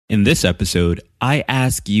In this episode, I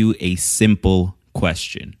ask you a simple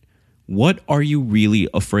question. What are you really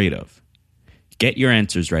afraid of? Get your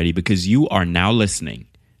answers ready because you are now listening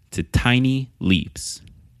to Tiny Leaps.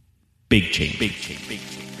 Big change. Big change. Big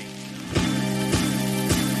change.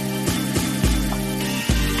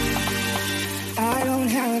 I don't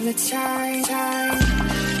have the time.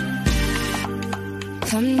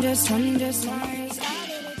 I'm just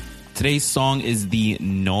Today's song is the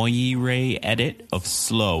Noire edit of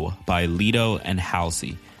Slow by Lido and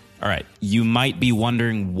Halsey. All right, you might be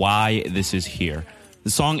wondering why this is here. The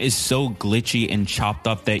song is so glitchy and chopped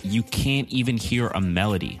up that you can't even hear a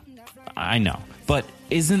melody. I know, but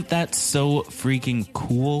isn't that so freaking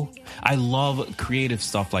cool? I love creative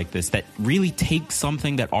stuff like this that really takes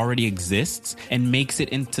something that already exists and makes it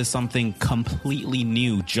into something completely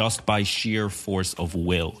new just by sheer force of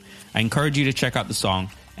will. I encourage you to check out the song,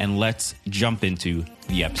 and let's jump into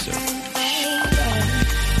the episode.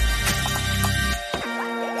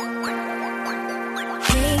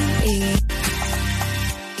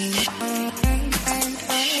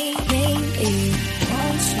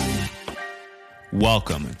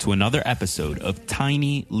 Welcome to another episode of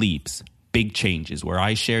Tiny Leaps, Big Changes, where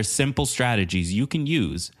I share simple strategies you can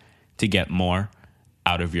use to get more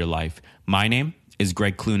out of your life. My name is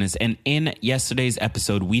Greg Clunas, and in yesterday's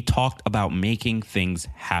episode, we talked about making things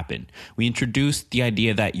happen. We introduced the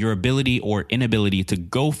idea that your ability or inability to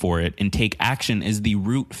go for it and take action is the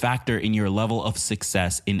root factor in your level of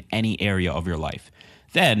success in any area of your life.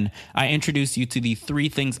 Then, I introduced you to the 3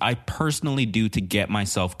 things I personally do to get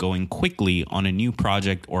myself going quickly on a new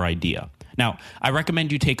project or idea. Now, I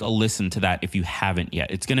recommend you take a listen to that if you haven't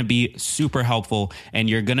yet. It's going to be super helpful, and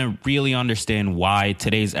you're going to really understand why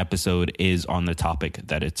today's episode is on the topic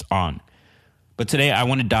that it's on. But today, I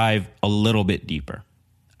want to dive a little bit deeper.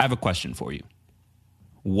 I have a question for you.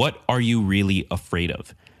 What are you really afraid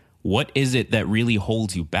of? What is it that really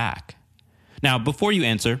holds you back? Now, before you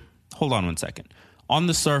answer, hold on one second. On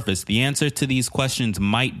the surface, the answer to these questions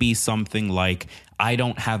might be something like, I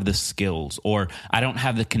don't have the skills, or I don't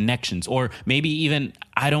have the connections, or maybe even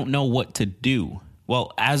I don't know what to do.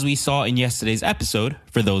 Well, as we saw in yesterday's episode,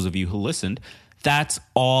 for those of you who listened, that's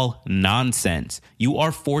all nonsense. You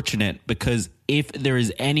are fortunate because if there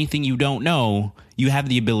is anything you don't know, you have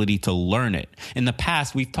the ability to learn it. In the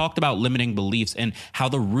past, we've talked about limiting beliefs and how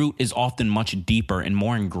the root is often much deeper and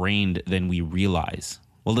more ingrained than we realize.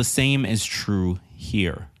 Well, the same is true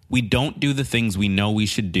here. We don't do the things we know we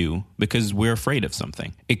should do because we're afraid of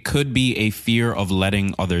something. It could be a fear of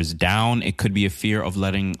letting others down. It could be a fear of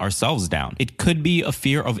letting ourselves down. It could be a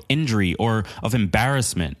fear of injury or of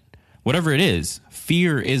embarrassment. Whatever it is,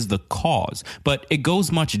 fear is the cause, but it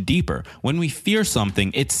goes much deeper. When we fear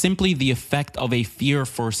something, it's simply the effect of a fear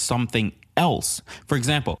for something else. For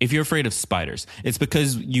example, if you're afraid of spiders, it's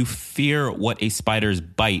because you fear what a spider's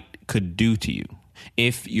bite could do to you.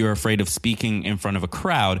 If you're afraid of speaking in front of a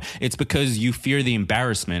crowd, it's because you fear the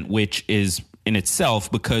embarrassment, which is in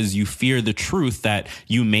itself because you fear the truth that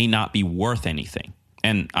you may not be worth anything.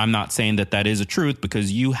 And I'm not saying that that is a truth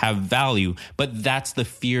because you have value, but that's the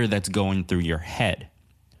fear that's going through your head.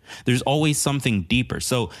 There's always something deeper.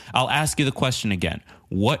 So I'll ask you the question again.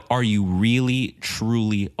 What are you really,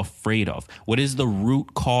 truly afraid of? What is the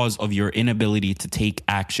root cause of your inability to take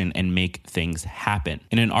action and make things happen?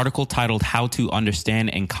 In an article titled How to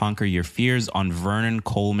Understand and Conquer Your Fears on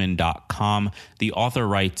VernonColeman.com, the author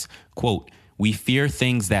writes, quote, "We fear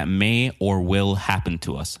things that may or will happen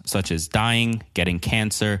to us, such as dying, getting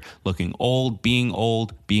cancer, looking old, being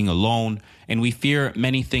alone, and we fear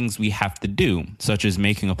many things we have to do, such as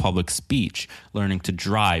making a public speech, learning to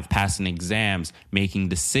drive, passing exams, making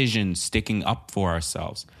decisions, sticking up for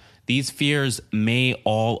ourselves. These fears may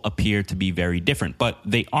all appear to be very different, but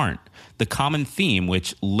they aren't. The common theme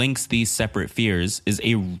which links these separate fears is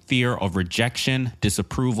a fear of rejection,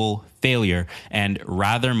 disapproval, failure, and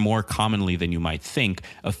rather more commonly than you might think,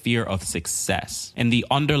 a fear of success. And the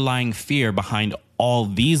underlying fear behind all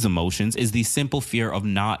these emotions is the simple fear of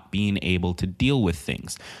not being able to deal with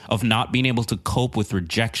things, of not being able to cope with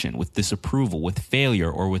rejection, with disapproval, with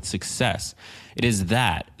failure, or with success. It is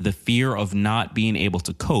that, the fear of not being able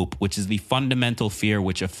to cope, which is the fundamental fear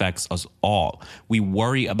which affects us all. We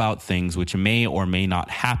worry about things which may or may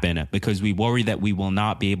not happen because we worry that we will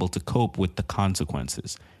not be able to cope with the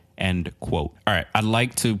consequences." End quote. All right, I'd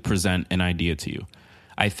like to present an idea to you.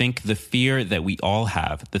 I think the fear that we all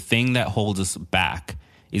have, the thing that holds us back,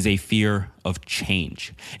 is a fear of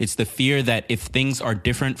change. It's the fear that if things are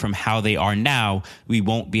different from how they are now, we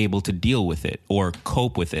won't be able to deal with it or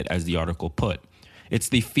cope with it, as the article put. It's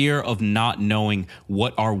the fear of not knowing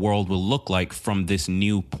what our world will look like from this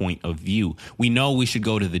new point of view. We know we should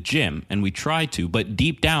go to the gym, and we try to, but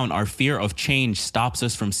deep down, our fear of change stops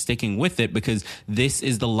us from sticking with it because this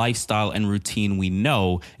is the lifestyle and routine we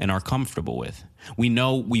know and are comfortable with. We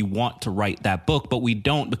know we want to write that book, but we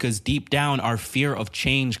don't because deep down, our fear of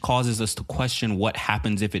change causes us to question what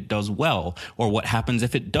happens if it does well or what happens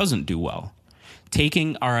if it doesn't do well.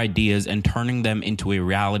 Taking our ideas and turning them into a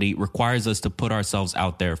reality requires us to put ourselves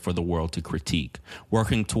out there for the world to critique.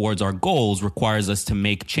 Working towards our goals requires us to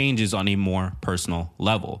make changes on a more personal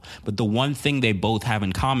level. But the one thing they both have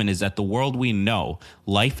in common is that the world we know,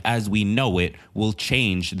 life as we know it, will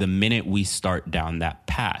change the minute we start down that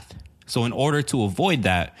path. So in order to avoid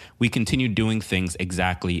that, we continue doing things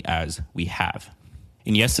exactly as we have.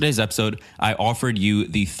 In yesterday's episode, I offered you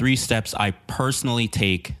the 3 steps I personally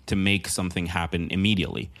take to make something happen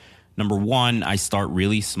immediately. Number 1, I start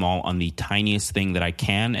really small on the tiniest thing that I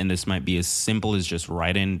can, and this might be as simple as just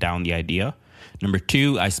writing down the idea. Number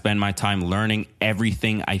 2, I spend my time learning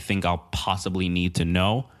everything I think I'll possibly need to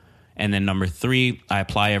know. And then number 3, I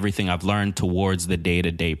apply everything I've learned towards the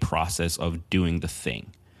day-to-day process of doing the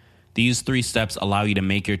thing. These 3 steps allow you to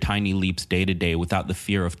make your tiny leaps day to day without the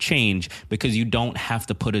fear of change because you don't have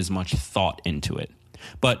to put as much thought into it.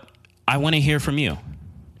 But I want to hear from you.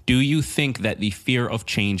 Do you think that the fear of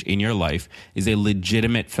change in your life is a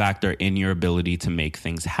legitimate factor in your ability to make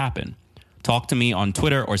things happen? Talk to me on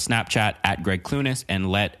Twitter or Snapchat at Greg Clunis and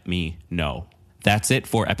let me know. That's it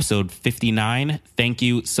for episode 59. Thank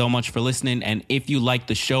you so much for listening. And if you like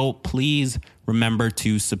the show, please remember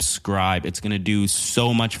to subscribe. It's going to do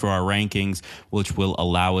so much for our rankings, which will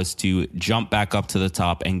allow us to jump back up to the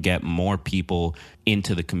top and get more people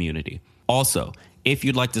into the community. Also, if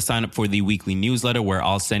you'd like to sign up for the weekly newsletter where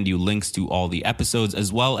I'll send you links to all the episodes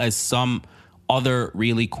as well as some other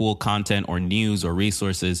really cool content or news or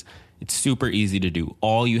resources, it's super easy to do.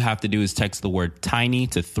 All you have to do is text the word TINY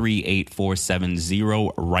to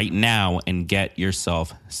 38470 right now and get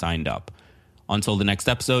yourself signed up. Until the next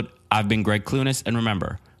episode, I've been Greg Clunis, and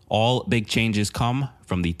remember, all big changes come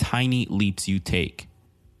from the tiny leaps you take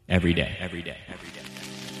every day.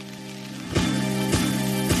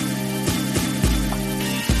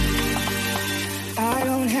 I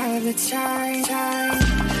don't have the time.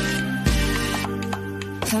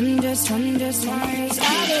 I'm just nice.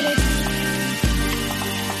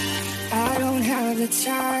 I don't have the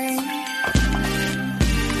time.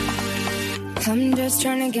 I'm just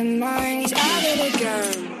trying to get mine. He's at it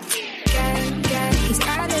again. He's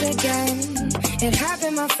at it again. It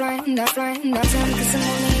happened, my friend. I turned cause I'm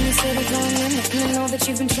only in the city going in it. And I know that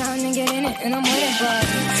you've been trying to get in it. And I'm with it, but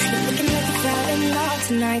you're looking like a crowd in love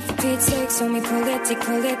tonight. For Pete's sake, so me politic.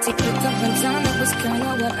 Look up and down, it was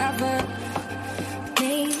kinda whatever.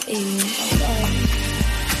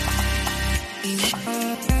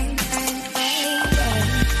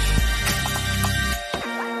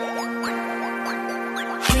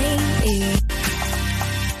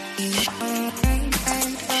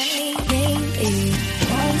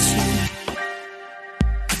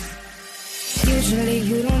 Usually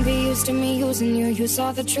you don't be used to me using you. You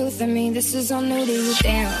saw the truth in me. This is all new to you,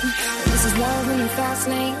 damn. This is love in the fast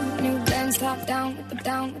lane. New Benz top down with the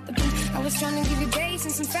boom. I was trying to give you bass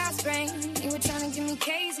and some fast brain. You were trying to give me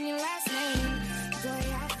K's in your last name. Boy,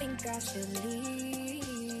 I think I should leave.